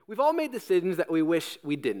We've all made decisions that we wish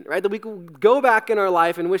we didn't, right? That we could go back in our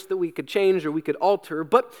life and wish that we could change or we could alter.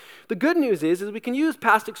 But the good news is we can use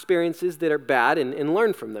past experiences that are bad and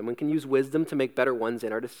learn from them. We can use wisdom to make better ones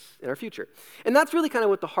in our future. And that's really kind of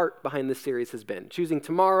what the heart behind this series has been, choosing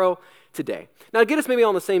tomorrow, today. Now, to get us maybe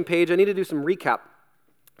on the same page, I need to do some recap.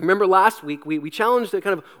 Remember last week, we challenged a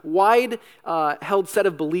kind of wide-held set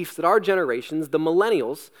of beliefs that our generations, the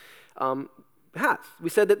millennials, has. We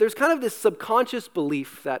said that there's kind of this subconscious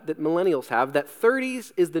belief that millennials have that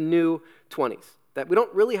 30s is the new 20s, that we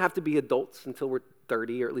don't really have to be adults until we're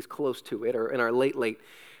 30 or at least close to it or in our late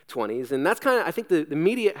 20s. And that's kind of, I think the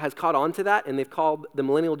media has caught on to that and they've called the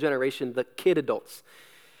millennial generation the kid adults.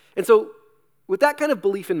 And so with that kind of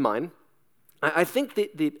belief in mind, I think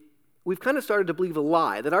that we've kind of started to believe a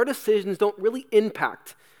lie, that our decisions don't really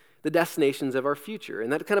impact the destinations of our future.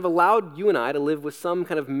 And that kind of allowed you and I to live with some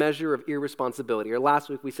kind of measure of irresponsibility. Or last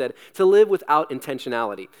week we said to live without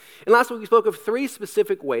intentionality. And last week we spoke of 3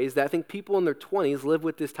 specific ways that I think people in their 20s live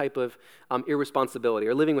with this type of irresponsibility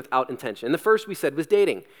or living without intention. And the first we said was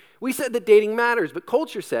dating. We said that dating matters, but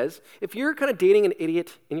culture says if you're kind of dating an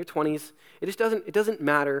idiot in your 20s, it doesn't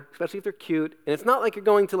matter, especially if they're cute. And it's not like you're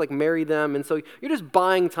going to like marry them. And so you're just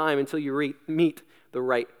buying time until you meet the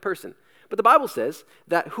right person. But the Bible says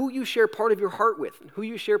that who you share part of your heart with, who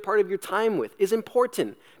you share part of your time with is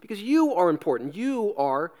important because you are important. You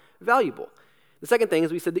are valuable. The second thing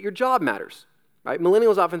is we said that your job matters, right?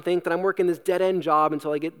 Millennials often think that I'm working this dead-end job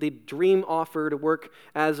until I get the dream offer to work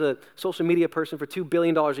as a social media person for $2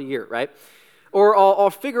 billion a year, right? Or I'll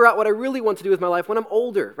figure out what I really want to do with my life when I'm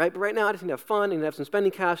older, right? But right now I just need to have fun and have some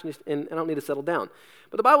spending cash and I don't need to settle down.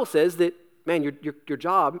 But the Bible says that man, your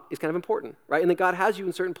job is kind of important, right? And that God has you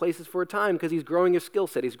in certain places for a time because he's growing your skill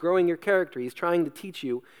set, he's growing your character, he's trying to teach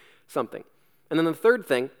you something. And then the third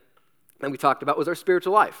thing that we talked about was our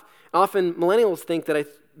spiritual life. Often millennials think that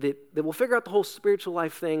we'll figure out the whole spiritual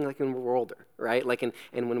life thing like when we're older, right? Like and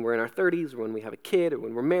when we're in our 30s or when we have a kid or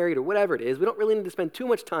when we're married or whatever it is, we don't really need to spend too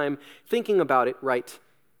much time thinking about it right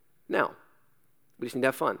now. We just need to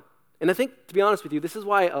have fun. And I think, to be honest with you, this is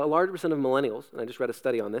why a large percent of millennials, and I just read a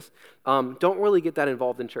study on this, don't really get that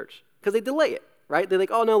involved in church because they delay it, right? They're like,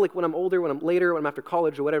 oh no, like when I'm older, when I'm later, when I'm after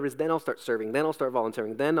college or whatever it is, then I'll start serving, then I'll start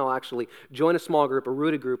volunteering, then I'll actually join a small group, a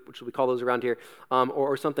rooted group, which we call those around here,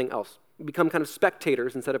 or something else. We become kind of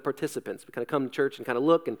spectators instead of participants. We kind of come to church and kind of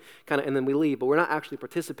look and then we leave, but we're not actually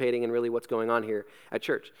participating in really what's going on here at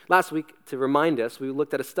church. Last week, to remind us, we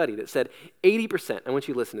looked at a study that said 80%, I want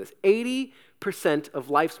you to listen to this, 80%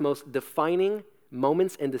 of life's most defining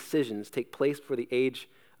moments and decisions take place before the age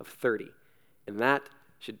of 30. And that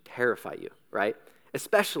should terrify you, right?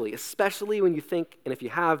 Especially when you think, and if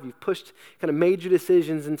you've pushed kind of major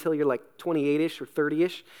decisions until you're like 28-ish or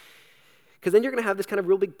 30-ish, because then you're going to have this kind of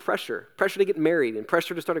real big pressure to get married and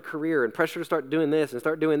pressure to start a career and pressure to start doing this and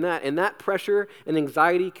start doing that. And that pressure and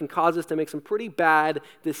anxiety can cause us to make some pretty bad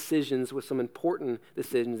decisions with some important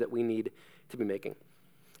decisions that we need to be making.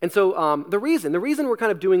 And so the reason we're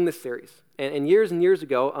kind of doing this series, and years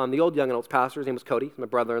ago, the old young adults pastor, his name was Cody, my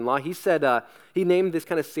brother-in-law, he said, he named this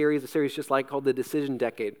kind of series, a series just like called the Decision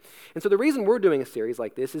Decade. And so the reason we're doing a series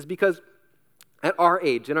like this is because at our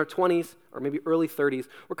age, in our 20s or maybe early 30s,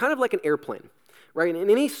 we're kind of like an airplane, right? And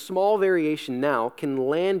any small variation now can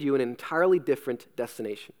land you in an entirely different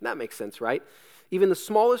destination. That makes sense, right? Even the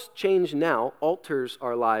smallest change now alters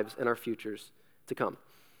our lives and our futures to come.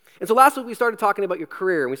 And so last week we started talking about your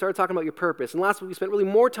career and we started talking about your purpose. And last week we spent really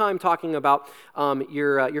more time talking about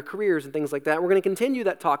your careers and things like that. We're going to continue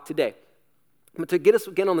that talk today. But to get us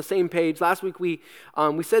again on the same page, last week we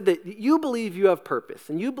said that you believe you have purpose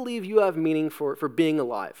and you believe you have meaning for being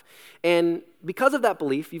alive. And because of that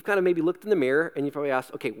belief, you've kind of maybe looked in the mirror and you've probably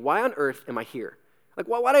asked, okay, why on earth am I here? Like,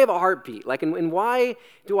 why do I have a heartbeat? Like, and why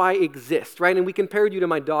do I exist, right? And we compared you to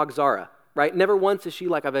my dog, Zara, right? Never once is she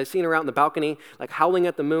like, I've seen her out in the balcony, like howling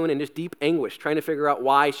at the moon in just deep anguish, trying to figure out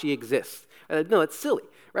why she exists. No, it's silly.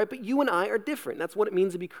 Right? But you and I are different. That's what it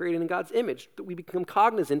means to be created in God's image, that we become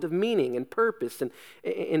cognizant of meaning and purpose and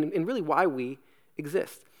really why we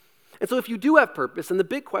exist. And so if you do have purpose, and the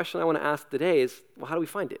big question I want to ask today is, well, how do we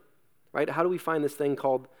find it? Right? How do we find this thing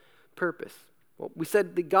called purpose? Well, we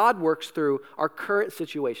said that God works through our current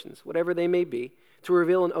situations, whatever they may be, to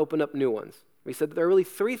reveal and open up new ones. We said that there are really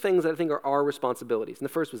 3 things that I think are our responsibilities. And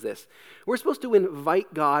the first was this. We're supposed to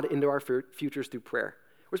invite God into our futures through prayer.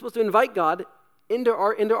 We're supposed to invite God into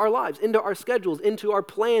our lives, into our schedules, into our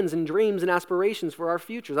plans and dreams and aspirations for our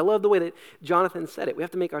futures. I love the way that Jonathan said it. We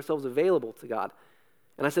have to make ourselves available to God.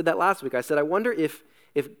 And I said that last week. I said, I wonder if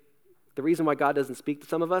the reason why God doesn't speak to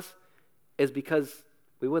some of us is because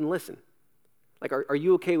we wouldn't listen. Like, are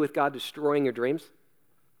you okay with God destroying your dreams?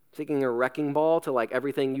 taking a wrecking ball to like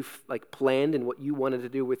everything you've like planned and what you wanted to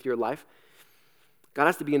do with your life. God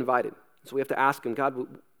has to be invited. So we have to ask him, God,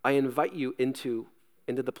 I invite you into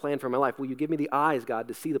the plan for my life. Will you give me the eyes, God,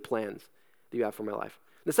 to see the plans that you have for my life?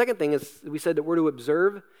 The second thing is we said that we're to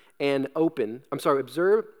observe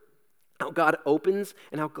how God opens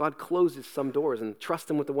and how God closes some doors, and trust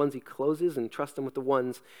him with the ones he closes and trust him with the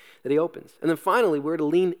ones that he opens. And then finally, we're to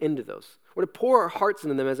lean into those. We're to pour our hearts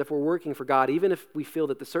into them as if we're working for God, even if we feel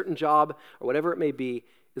that the certain job or whatever it may be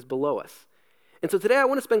is below us. And so today I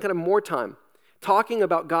want to spend kind of more time talking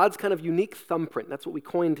about God's kind of unique thumbprint. That's what we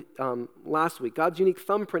coined last week, God's unique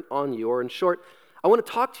thumbprint on you. Or in short, I want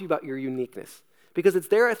to talk to you about your uniqueness, because it's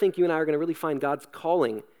there I think you and I are going to really find God's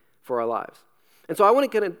calling for our lives. And so I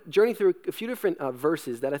want to kind of journey through a few different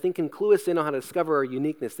verses that I think can clue us in on how to discover our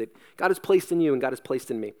uniqueness that God has placed in you and God has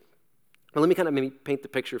placed in me. Well, let me kind of maybe paint the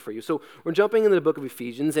picture for you. So we're jumping into the book of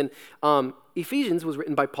Ephesians, and Ephesians was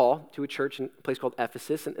written by Paul to a church in a place called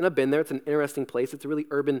Ephesus, and I've been there. It's an interesting place. It's a really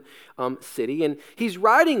urban city, and he's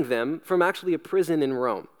writing them from actually a prison in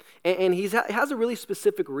Rome. And he has a really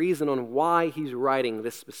specific reason on why he's writing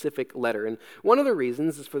this specific letter. And one of the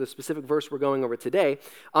reasons is for the specific verse we're going over today,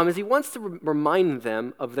 is he wants to remind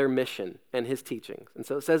them of their mission and his teachings. And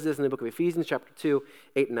so it says this in the book of Ephesians chapter 2,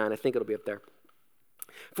 8 and 9. I think it'll be up there.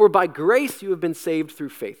 For by grace you have been saved through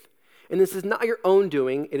faith. And this is not your own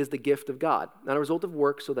doing, it is the gift of God, not a result of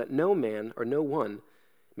works, so that no man or no one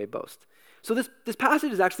may boast. So this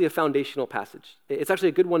passage is actually a foundational passage. It's actually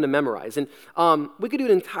a good one to memorize. And we could do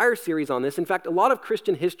an entire series on this. In fact, a lot of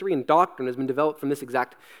Christian history and doctrine has been developed from this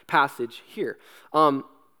exact passage here.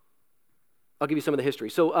 I'll give you some of the history.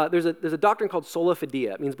 So there's a doctrine called sola fide.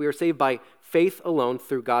 It means we are saved by faith alone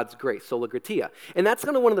through God's grace, sola gratia. And that's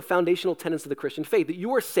kind of one of the foundational tenets of the Christian faith, that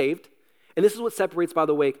you are saved. And this is what separates, by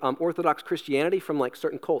the way, Orthodox Christianity from like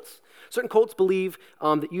certain cults. Certain cults believe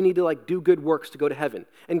that you need to like do good works to go to heaven.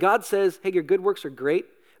 And God says, hey, your good works are great,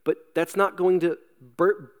 but that's not going to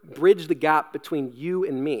bridge the gap between you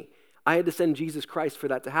and me. I had to send Jesus Christ for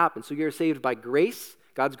that to happen. So you're saved by grace,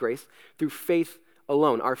 God's grace, through faith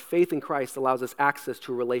alone. Our faith in Christ allows us access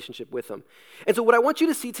to a relationship with him. And so what I want you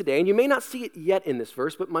to see today, and you may not see it yet in this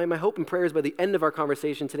verse, but my hope and prayer is by the end of our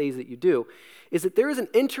conversation today is that you do, is that there is an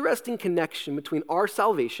interesting connection between our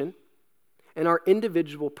salvation and our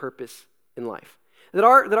individual purpose in life. That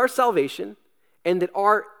our salvation and that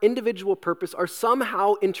our individual purpose are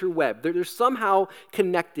somehow interwebbed. They're somehow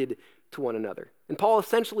connected to one another. And Paul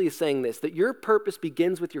essentially is saying this, that your purpose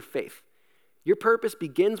begins with your faith. Your purpose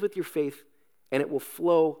begins with your faith, and it will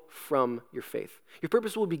flow from your faith. Your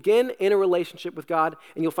purpose will begin in a relationship with God,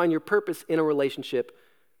 and you'll find your purpose in a relationship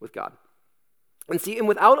with God. And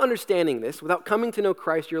without understanding this, without coming to know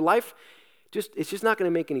Christ, your life, it's just not going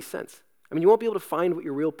to make any sense. I mean, you won't be able to find what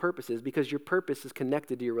your real purpose is because your purpose is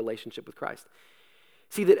connected to your relationship with Christ.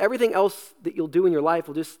 See, that everything else that you'll do in your life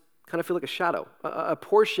will just kind of feel like a shadow, a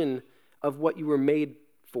portion of what you were made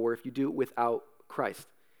for if you do it without Christ.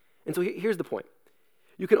 And so here's the point.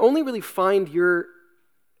 You can only really find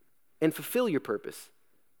and fulfill your purpose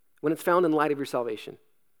when it's found in light of your salvation.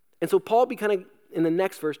 And so Paul, in the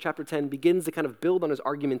next verse, chapter 10, begins to kind of build on his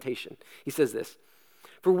argumentation. He says this,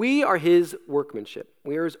 for we are his workmanship.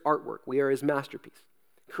 We are his artwork. We are his masterpiece,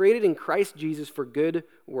 created in Christ Jesus for good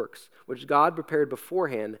works, which God prepared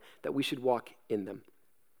beforehand that we should walk in them.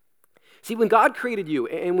 See, when God created you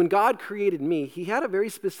and when God created me, he had a very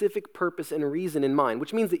specific purpose and reason in mind,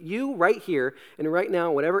 which means that you right here and right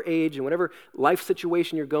now, whatever age and whatever life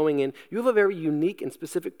situation you're going in, you have a very unique and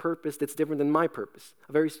specific purpose that's different than my purpose,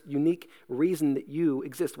 a very unique reason that you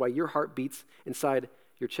exist, why your heart beats inside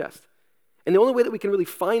your chest. And the only way that we can really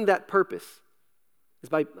find that purpose is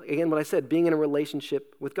by, again, what I said, being in a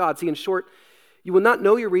relationship with God. See, in short, you will not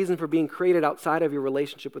know your reason for being created outside of your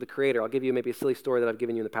relationship with the Creator. I'll give you maybe a silly story that I've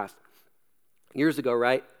given you in the past. Years ago,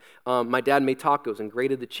 right, my dad made tacos and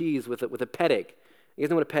grated the cheese with a pet egg. You guys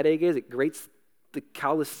know what a pet egg is? It grates the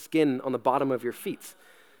callous skin on the bottom of your foot.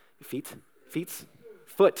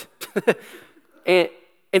 and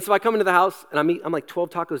so I come into the house, and I'm like 12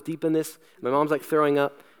 tacos deep in this. My mom's like throwing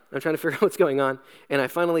up. I'm trying to figure out what's going on. And I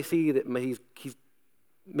finally see that he's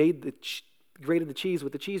made grated the cheese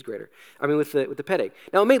with the cheese grater. With the pet egg.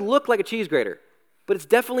 Now, it may look like a cheese grater, but it's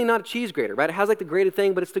definitely not a cheese grater, right? It has like the grated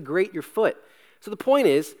thing, but it's to grate your foot. So the point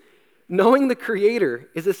is, knowing the Creator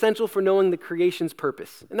is essential for knowing the creation's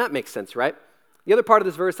purpose. And that makes sense, right? The other part of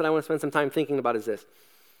this verse that I want to spend some time thinking about is this.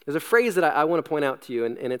 There's a phrase that I want to point out to you,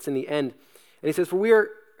 and it's in the end. And he says, for we are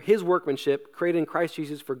his workmanship, created in Christ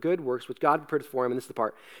Jesus for good works, which God prepared for him, and this is the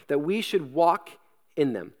part, that we should walk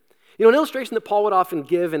in them. An illustration that Paul would often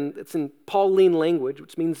give, and it's in Pauline language,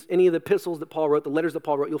 which means any of the epistles that Paul wrote, the letters that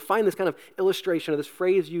Paul wrote, you'll find this kind of illustration or this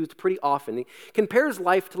phrase used pretty often. He compares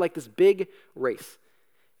life to like this big race.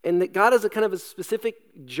 And that God has a kind of a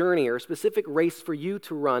specific journey or a specific race for you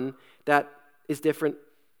to run that is different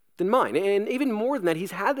than mine. And even more than that,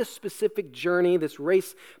 he's had this specific journey, this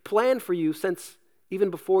race planned for you since even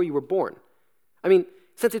before you were born. I mean,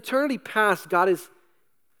 since eternity past, God has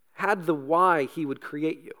had the why he would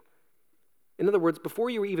create you. In other words, before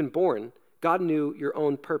you were even born, God knew your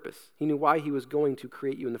own purpose. He knew why he was going to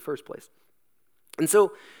create you in the first place. And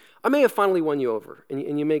so I may have finally won you over,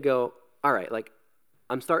 and you may go, all right, like,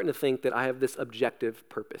 I'm starting to think that I have this objective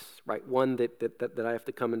purpose, right? One that I have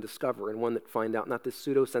to come and discover, and one that find out, not this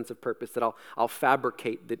pseudo sense of purpose that I'll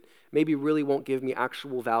fabricate that maybe really won't give me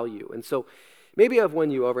actual value. And so maybe I've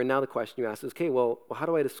won you over, and now the question you ask is, okay, well, how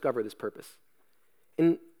do I discover this purpose?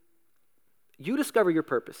 And you discover your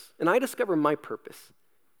purpose, and I discover my purpose,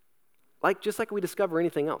 just like we discover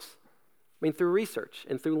anything else. I mean, through research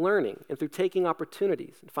and through learning and through taking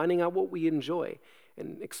opportunities and finding out what we enjoy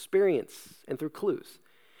and experience and through clues.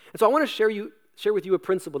 And so I want to share with you a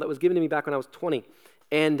principle that was given to me back when I was 20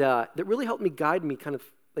 and that really helped me guide me kind of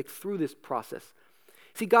like through this process.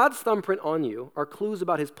 See, God's thumbprint on you are clues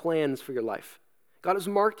about his plans for your life. God has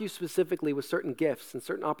marked you specifically with certain gifts and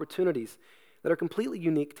certain opportunities that are completely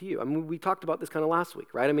unique to you. I mean, we talked about this kind of last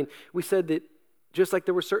week, right? I mean, we said that just like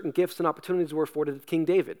there were certain gifts and opportunities that were afforded to King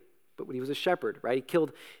David, but when he was a shepherd, right? He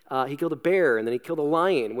killed a bear, and then he killed a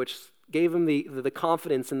lion, which gave him the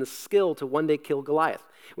confidence and the skill to one day kill Goliath,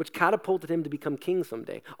 which catapulted him to become king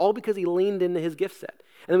someday, all because he leaned into his gift set.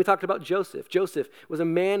 And then we talked about Joseph. Joseph was a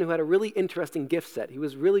man who had a really interesting gift set. He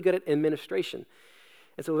was really good at administration.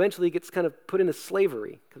 And so eventually he gets kind of put into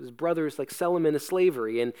slavery because his brothers sell him into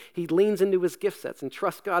slavery, and he leans into his gift sets and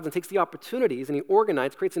trusts God and takes the opportunities, and he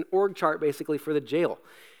creates an org chart basically for the jail.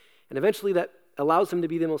 And eventually that allows him to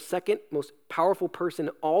be the most powerful person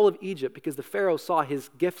in all of Egypt because the Pharaoh saw his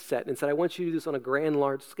gift set and said, I want you to do this on a grand,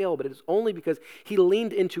 large scale. But it is only because he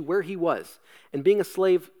leaned into where he was. And being a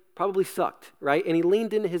slave probably sucked, right? And he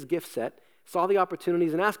leaned into his gift set, saw the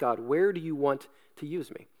opportunities, and asked God, where do you want to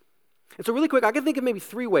use me? And so really quick, I can think of maybe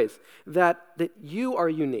 3 ways that you are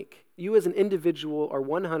unique. You as an individual are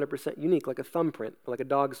 100% unique, like a thumbprint, or like a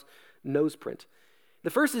dog's nose print. The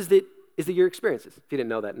first is that your experiences. If you didn't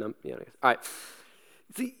know that, all right.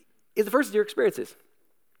 See, the first is your experiences.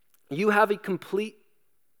 You have a complete,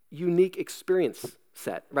 unique experience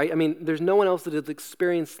set, right? I mean, there's no one else that has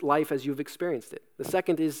experienced life as you've experienced it. The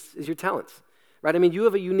second is your talents, right? I mean, you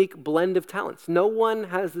have a unique blend of talents. No one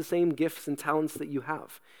has the same gifts and talents that you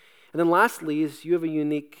have. And then lastly is you have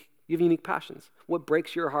unique passions. What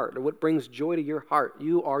breaks your heart or what brings joy to your heart?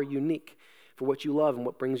 You are unique for what you love and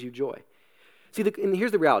what brings you joy. See, and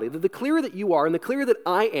here's the reality. The clearer that you are and the clearer that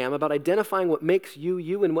I am about identifying what makes you,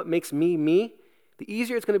 you, and what makes me, me, the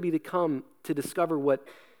easier it's going to be to discover what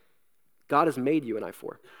God has made you and I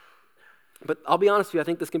for. But I'll be honest with you, I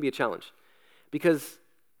think this can be a challenge because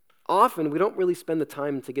often we don't really spend the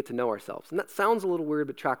time to get to know ourselves. And that sounds a little weird,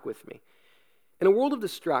 but track with me. In a world of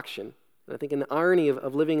distraction, and I think in the irony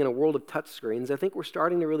of living in a world of touch screens, I think we're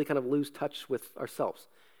starting to really kind of lose touch with ourselves.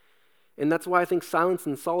 And that's why I think silence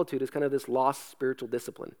and solitude is kind of this lost spiritual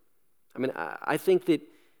discipline. I mean, I think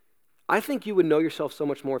you would know yourself so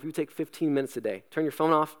much more if you take 15 minutes a day, turn your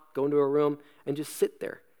phone off, go into a room, and just sit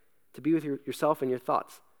there to be with yourself and your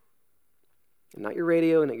thoughts. And not your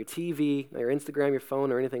radio, not your TV, not your Instagram, your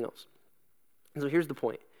phone, or anything else. And so here's the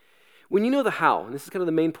point. When you know the how, and this is kind of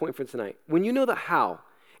the main point for tonight, when you know the how,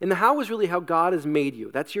 and the how is really how God has made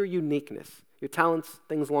you, that's your uniqueness, your talents,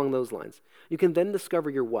 things along those lines. You can then discover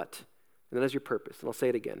your what. And that is your purpose. And I'll say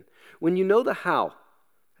it again. When you know the how,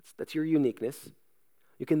 that's your uniqueness,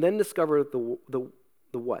 you can then discover the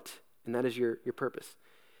what, and that is your purpose.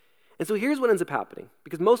 And so here's what ends up happening.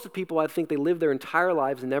 Because most of people, I think, they live their entire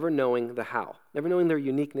lives never knowing the how, never knowing their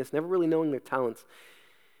uniqueness, never really knowing their talents.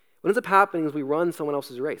 What ends up happening is we run someone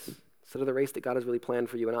else's race instead of the race that God has really planned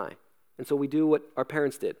for you and I. And so we do what our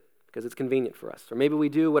parents did, because it's convenient for us. Or maybe we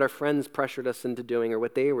do what our friends pressured us into doing or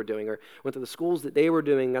what they were doing or went to the schools that they were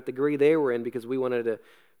doing, got the degree they were in because we wanted to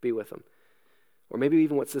be with them. Or maybe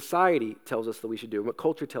even what society tells us that we should do, what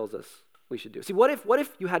culture tells us we should do. See, what if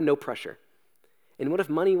you had no pressure? And what if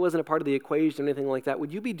money wasn't a part of the equation or anything like that?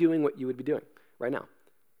 Would you be doing what you would be doing right now?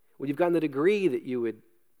 Would you have gotten the degree that you would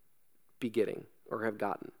be getting or have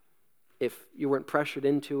gotten if you weren't pressured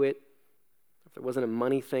into it, if there wasn't a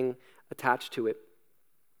money thing attached to it?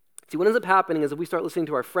 See, what ends up happening is if we start listening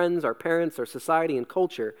to our friends, our parents, our society, and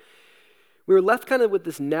culture, we're left kind of with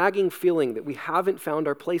this nagging feeling that we haven't found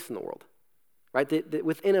our place in the world. right? That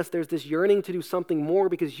within us there's this yearning to do something more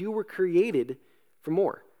because you were created for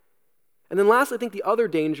more. And then last, I think the other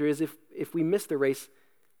danger is if we miss the race,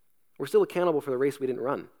 we're still accountable for the race we didn't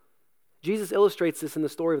run. Jesus illustrates this in the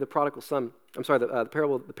story of the prodigal son. The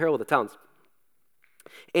parable of the talents.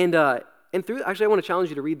 And through, actually, I want to challenge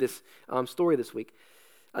you to read this story this week.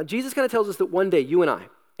 Jesus kind of tells us that one day, you and I,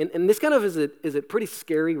 and this kind of is a pretty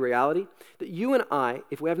scary reality, that you and I,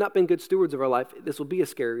 if we have not been good stewards of our life, this will be a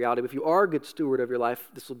scary reality. But if you are a good steward of your life,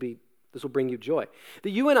 this will bring you joy.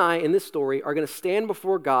 That you and I, in this story, are going to stand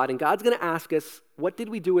before God, and God's going to ask us, what did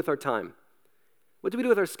we do with our time? What did we do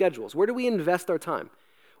with our schedules? Where do we invest our time?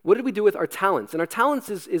 What did we do with our talents? And our talents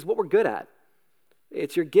is what we're good at.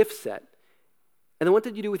 It's your gift set. And then what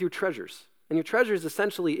did you do with your treasures? And your treasures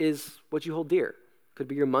essentially is what you hold dear. Could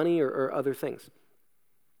be your money or other things.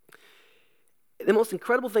 The most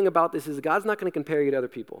incredible thing about this is that God's not going to compare you to other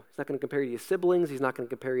people. He's not going to compare you to your siblings. He's not going to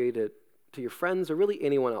compare you to your friends or really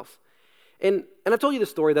anyone else. And I've told you the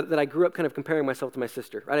story that I grew up kind of comparing myself to my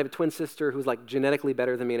sister, right? I have a twin sister who's like genetically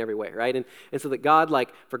better than me in every way, right? And so that God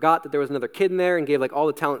like forgot that there was another kid in there and gave like all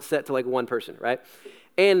the talent set to like one person, right?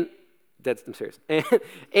 And I'm serious.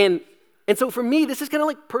 And so for me, this is kind of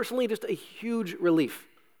like personally just a huge relief,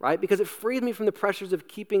 right? Because it frees me from the pressures of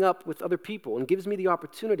keeping up with other people and gives me the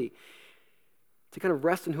opportunity to kind of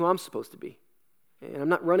rest in who I'm supposed to be. And I'm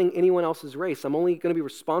not running anyone else's race. I'm only going to be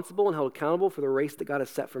responsible and held accountable for the race that God has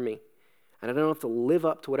set for me. And I don't have to live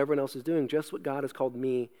up to what everyone else is doing, just what God has called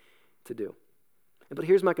me to do. But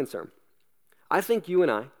here's my concern. I think you and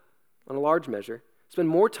I, on a large measure, spend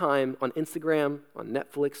more time on Instagram, on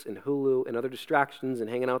Netflix, and Hulu, and other distractions, and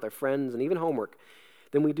hanging out with our friends, and even homework,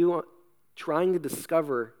 than we do on trying to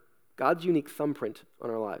discover God's unique thumbprint on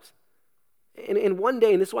our lives. And one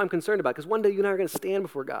day, and this is what I'm concerned about, because one day you and I are going to stand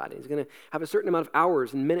before God, and He's going to have a certain amount of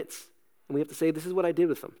hours and minutes, and we have to say, this is what I did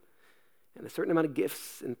with them, and a certain amount of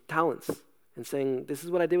gifts and talents, and saying, this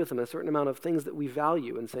is what I did with them, and a certain amount of things that we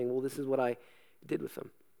value, and saying, well, this is what I did with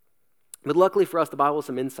them. But luckily for us, the Bible has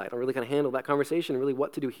some insight on really kind of handle that conversation and really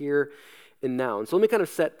what to do here and now. And so let me kind of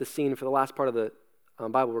set the scene for the last part of the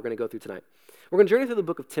Bible we're going to go through tonight. We're going to journey through the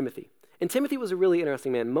book of Timothy. And Timothy was a really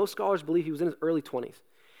interesting man. Most scholars believe he was in his early 20s.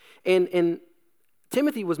 And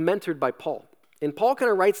Timothy was mentored by Paul. And Paul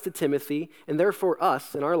kind of writes to Timothy, and therefore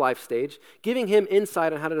us in our life stage, giving him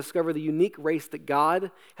insight on how to discover the unique race that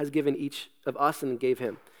God has given each of us and gave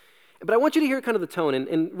him. But I want you to hear kind of the tone.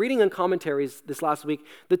 And reading on commentaries this last week,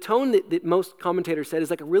 the tone that most commentators said is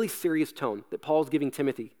like a really serious tone that Paul's giving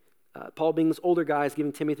Timothy. Paul being this older guy is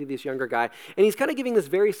giving Timothy this younger guy. And he's kind of giving this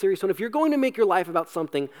very serious tone. If you're going to make your life about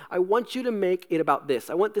something, I want you to make it about this.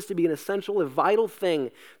 I want this to be an essential, a vital thing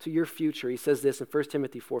to your future. He says this in 1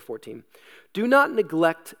 Timothy 4:14. Do not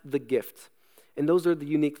neglect the gift. And those are the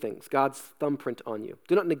unique things, God's thumbprint on you.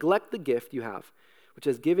 Do not neglect the gift you have, which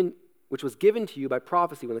was given to you by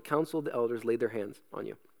prophecy when the council of the elders laid their hands on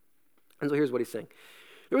you. And so here's what he's saying.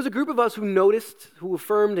 There was a group of us who noticed, who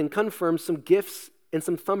affirmed and confirmed some gifts and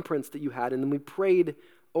some thumbprints that you had, and then we prayed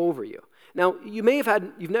over you. Now, you may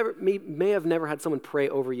have never had someone pray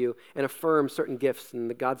over you and affirm certain gifts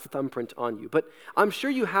and God's thumbprint on you. But I'm sure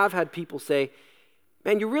you have had people say,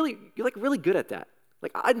 man, you're like really good at that.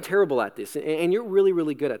 Like, I'm terrible at this, and you're really,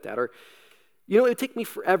 really good at that. Or, it would take me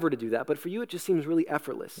forever to do that, but for you it just seems really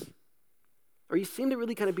effortless. Or you seem to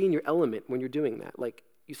really kind of be in your element when you're doing that. Like,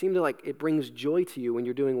 you seem to it brings joy to you when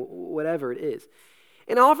you're doing whatever it is.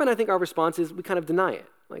 And often I think our response is we kind of deny it.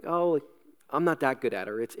 Like, I'm not that good at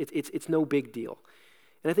it, or it's no big deal.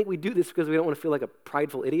 And I think we do this because we don't want to feel like a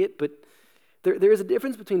prideful idiot, but there is a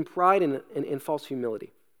difference between pride and false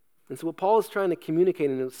humility. And so what Paul is trying to communicate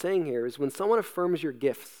and saying here is when someone affirms your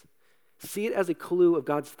gifts, see it as a clue of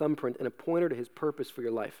God's thumbprint and a pointer to His purpose for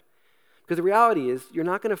your life. Because the reality is you're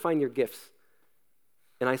not going to find your gifts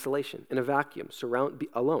in isolation, in a vacuum,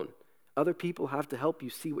 alone. Other people have to help you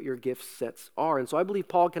see what your gift sets are. And so I believe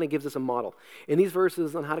Paul kind of gives us a model in these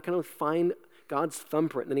verses on how to kind of find God's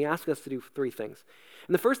thumbprint. And then he asks us to do three things.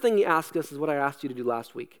 And the first thing he asks us is what I asked you to do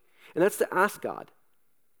last week. And that's to ask God,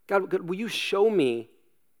 will you show me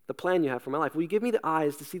the plan you have for my life? Will you give me the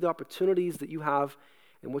eyes to see the opportunities that you have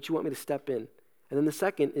and what you want me to step in? And then the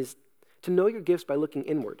second is to know your gifts by looking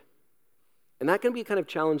inward. And that can be a kind of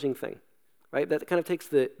challenging thing, right? That kind of takes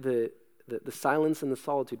the silence and the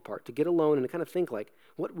solitude part, to get alone and to kind of think like,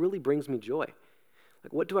 what really brings me joy?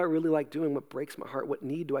 Like, what do I really like doing? What breaks my heart? What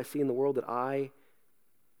need do I see in the world that I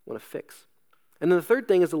want to fix? And then the third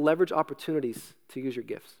thing is to leverage opportunities to use your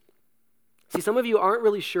gifts. See, some of you aren't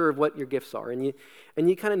really sure of what your gifts are, and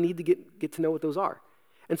you kind of need to get to know what those are.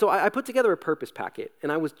 And so I put together a purpose packet,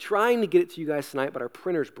 and I was trying to get it to you guys tonight, but our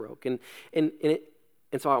printers broke, and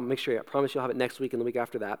And so I'll make sure, I promise you'll have it next week and the week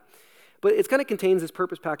after that. But it kind of contains this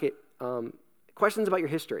purpose packet, questions about your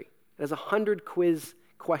history. It has a 100 quiz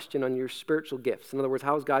question on your spiritual gifts. In other words,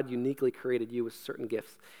 how has God uniquely created you with certain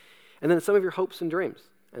gifts? And then some of your hopes and dreams.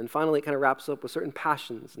 And finally, it kind of wraps up with certain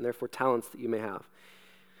passions and therefore talents that you may have.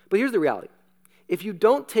 But here's the reality. If you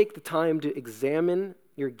don't take the time to examine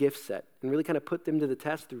your gift set and really kind of put them to the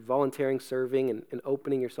test through volunteering, serving, and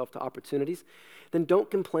opening yourself to opportunities, then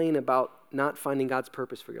don't complain about not finding God's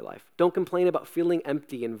purpose for your life. Don't complain about feeling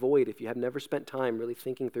empty and void if you have never spent time really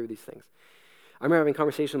thinking through these things. I remember having a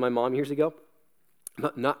conversation with my mom years ago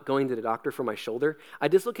about not going to the doctor for my shoulder. I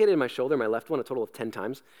dislocated my shoulder, my left one, a total of 10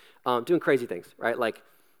 times, doing crazy things, right? Like,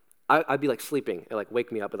 I'd be like sleeping, it'd like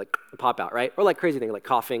wake me up, it'd like pop out, right? Or like crazy things, like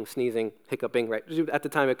coughing, sneezing, hiccuping, right? At the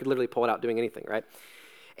time, I could literally pull it out doing anything, right?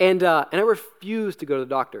 And I refused to go to the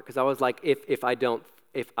doctor because I was like, if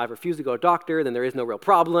I refuse to go to the doctor, then there is no real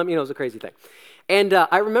problem. You know, it was a crazy thing. And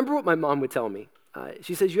I remember what my mom would tell me.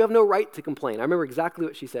 She says, you have no right to complain. I remember exactly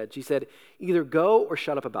what she said. She said, either go or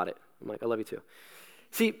shut up about it. I'm like, I love you too.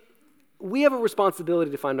 See, we have a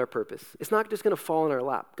responsibility to find our purpose. It's not just going to fall in our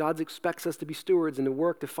lap. God expects us to be stewards and to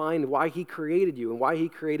work to find why he created you and why he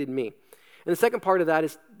created me. And the second part of that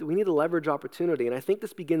is that we need to leverage opportunity. And I think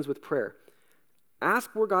this begins with prayer.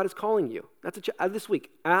 Ask where God is calling you. That's this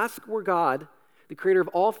week. Ask where God, the creator of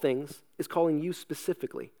all things, is calling you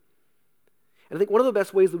specifically. And I think one of the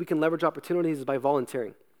best ways that we can leverage opportunities is by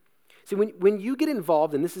volunteering. See, when you get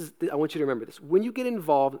involved, and I want you to remember this, when you get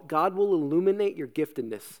involved, God will illuminate your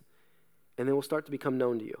giftedness, and then will start to become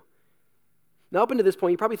known to you. Now, up until this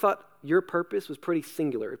point, you probably thought your purpose was pretty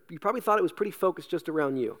singular. You probably thought it was pretty focused just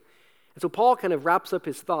around you. And so Paul kind of wraps up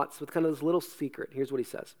his thoughts with kind of this little secret. Here's what he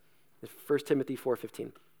says. 1 Timothy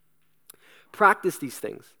 4:15. Practice these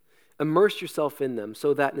things. Immerse yourself in them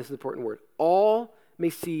so that, and this is an important word, all may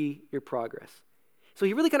see your progress. So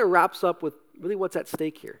he really kind of wraps up with really what's at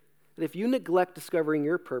stake here. That if you neglect discovering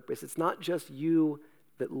your purpose, it's not just you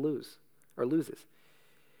that loses.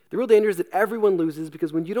 The real danger is that everyone loses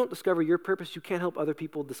because when you don't discover your purpose, you can't help other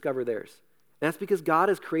people discover theirs. And that's because God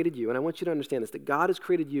has created you, and I want you to understand this, that God has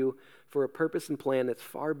created you for a purpose and plan that's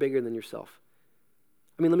far bigger than yourself.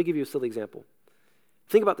 I mean, let me give you a silly example.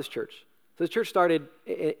 Think about this church. So the church started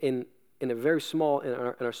in a very small, in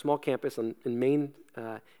our small campus in Maine,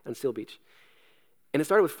 on Seal Beach. And it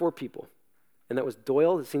started with 4 people. And that was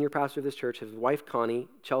Doyle, the senior pastor of this church, his wife Connie,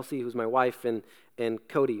 Chelsea, who's my wife, and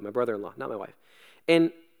Cody, my brother-in-law, not my wife.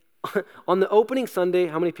 And on the opening Sunday,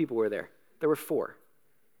 how many people were there? There were 4.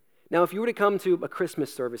 Now, if you were to come to a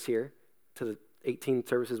Christmas service here, to the 18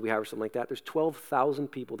 services we have or something like that, there's 12,000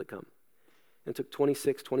 people that come. And it took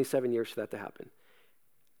 26, 27 years for that to happen.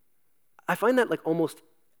 I find that like almost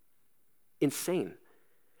insane,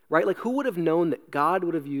 right? Like who would have known that God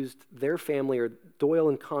would have used their family or Doyle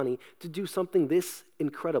and Connie to do something this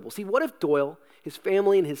incredible? See, what if Doyle, his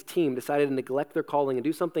family, and his team decided to neglect their calling and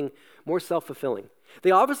do something more self-fulfilling?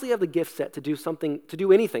 They obviously have the gift set to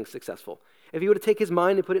do anything successful. If he would have taken his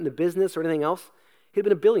mind and put it into business or anything else, he'd have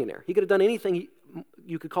been a billionaire. He could have done anything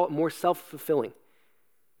you could call it more self-fulfilling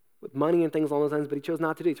with money and things along those lines, but he chose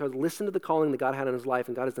not to do it. He chose to listen to the calling that God had in his life,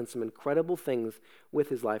 and God has done some incredible things with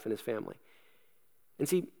his life and his family. And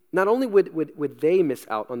see, not only would they miss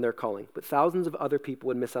out on their calling, but thousands of other people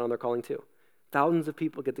would miss out on their calling too. Thousands of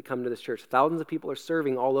people get to come to this church. Thousands of people are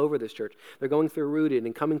serving all over this church. They're going through Rooted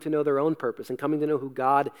and coming to know their own purpose and coming to know who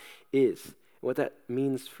God is and what that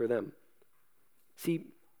means for them. See,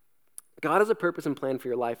 God has a purpose and plan for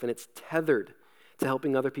your life, and it's tethered to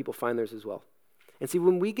helping other people find theirs as well. And see,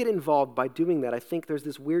 when we get involved by doing that, I think there's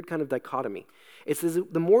this weird kind of dichotomy. It's as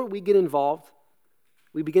the more we get involved,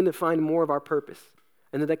 we begin to find more of our purpose.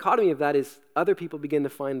 And the dichotomy of that is other people begin to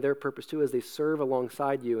find their purpose too as they serve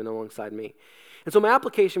alongside you and alongside me. And so my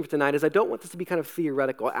application for tonight is I don't want this to be kind of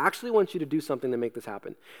theoretical. I actually want you to do something to make this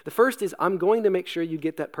happen. The first is I'm going to make sure you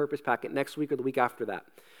get that purpose packet next week or the week after that.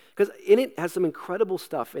 Because in it has some incredible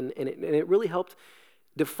stuff, and it really helped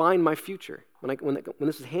define my future. When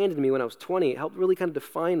this was handed to me when I was 20, it helped really kind of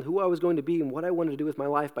define who I was going to be and what I wanted to do with my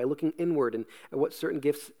life by looking inward and at what certain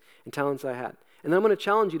gifts and talents I had. And then I'm going to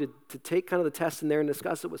challenge you to take kind of the test in there and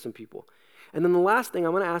discuss it with some people. And then the last thing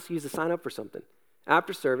I'm going to ask you is to sign up for something.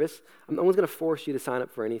 After service, no one's going to force you to sign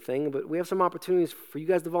up for anything, but we have some opportunities for you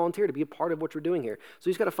guys to volunteer, to be a part of what we're doing here. So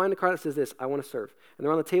you just got to find a card that says this, I want to serve. And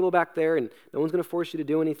they're on the table back there, and no one's going to force you to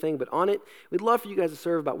do anything, but on it, we'd love for you guys to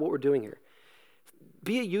serve about what we're doing here.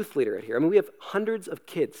 Be a youth leader at here. I mean, we have hundreds of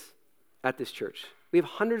kids at this church. We have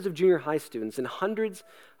hundreds of junior high students and hundreds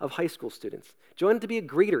of high school students. Join to be a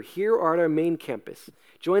greeter here or at our main campus.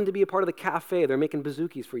 Join to be a part of the cafe. They're making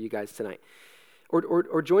bazookies for you guys tonight.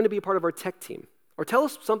 Or join to be a part of our tech team. Or tell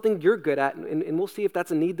us something you're good at, and we'll see if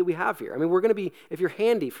that's a need that we have here. I mean, we're going to be, if you're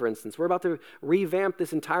handy, for instance, we're about to revamp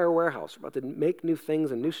this entire warehouse. We're about to make new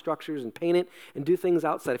things and new structures and paint it and do things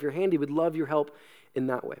outside. If you're handy, we'd love your help in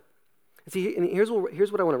that way. See, and here's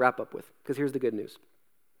what I want to wrap up with, because here's the good news.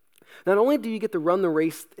 Not only do you get to run the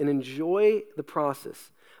race and enjoy the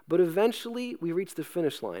process, but eventually we reach the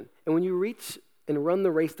finish line. And when you reach and run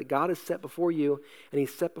the race that God has set before you and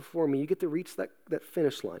he's set before me, you get to reach that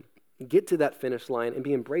finish line. Get to that finish line and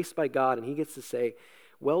be embraced by God, and he gets to say,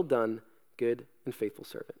 well done, good and faithful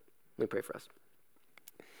servant. Let me pray for us.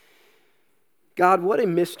 God, what a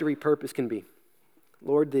mystery purpose can be.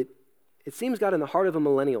 Lord, that it seems, God, in the heart of a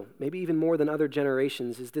millennial, maybe even more than other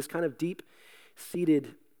generations, is this kind of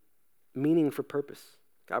deep-seated meaning for purpose.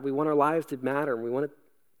 God, we want our lives to matter, and we want it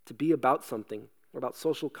to be about something, or about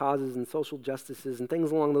social causes and social justices and things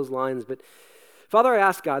along those lines. But Father, I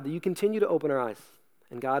ask, God, that you continue to open our eyes.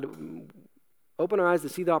 And God, open our eyes to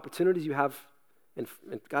see the opportunities you have,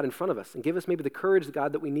 God, in front of us. And give us maybe the courage,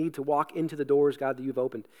 God, that we need to walk into the doors, God, that you've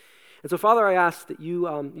opened. And so, Father, I ask that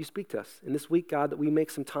you speak to us. In this week, God, that we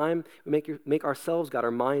make some time, we make ourselves, God,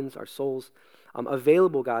 our minds, our souls,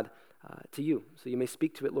 available, God, to you. So you may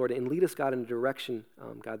speak to it, Lord, and lead us, God, in a direction,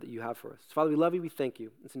 God, that you have for us. Father, we love you, we thank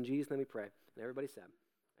you. It's in Jesus' name we pray. And everybody said.